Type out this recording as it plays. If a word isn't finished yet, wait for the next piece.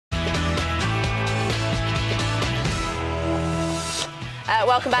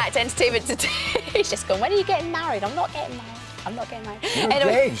Welcome back to Entertainment Today. He's just going, when are you getting married? I'm not getting married. I'm not getting married. You're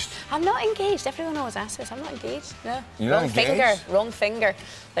engaged. I'm not engaged. Everyone always asks this. I'm not engaged. No. You're not engaged? Finger. Wrong finger.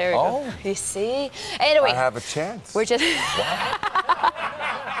 There we go. You see? Anyway. I have a chance. We're just...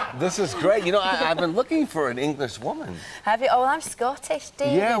 This is great. You know, I've been looking for an English woman. Have you? Oh, well, I'm Scottish,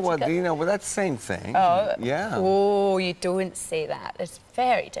 David. Yeah, well, you know, well, that's the same thing. Oh. Yeah. Oh, you don't say that. It's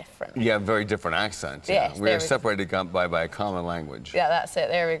very different. Yeah, very different accents. Yes, we are separated by a common language. Yeah, that's it.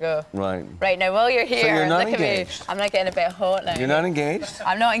 There we go. Right. Right, now, while you're here, so you're not look engaged. at me. I'm not getting a bit hot now. You're not engaged?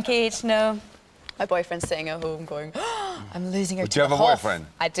 I'm not engaged, no. My boyfriend's sitting at home going, oh, I'm losing her to Do you have a Hoff. boyfriend?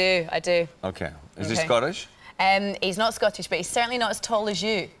 I do. Okay. Is he Scottish? He's not Scottish, but he's certainly not as tall as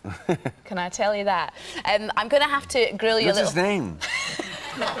you. Can I tell you that? I'm going to have to grill you a little... What's his name?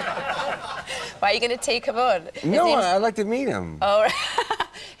 Why are you going to take him on? No, I'd like to meet him. All right.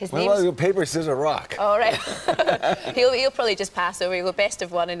 His name's... Well, paper, scissors, rock. All right. he'll probably just pass over. He'll go best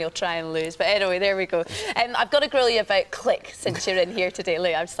of one and he'll try and lose. But anyway, there we go. I've got to grill you about Click since you're in here today.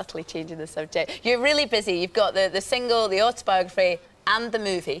 Look, I'm subtly changing the subject. You're really busy. You've got the single, the autobiography, and the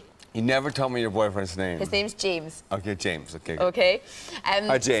movie. You never told me your boyfriend's name. His name's James. Okay, James. Okay. Okay.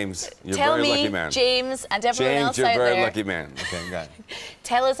 Hi, James. You're a very lucky man. James, and everyone else out there. James, you're a very lucky man. Okay, got it.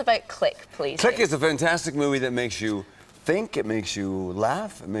 Tell us about Click, please. Click is a fantastic movie that makes you think, it makes you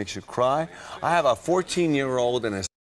laugh, it makes you cry. I have a 14-year-old and a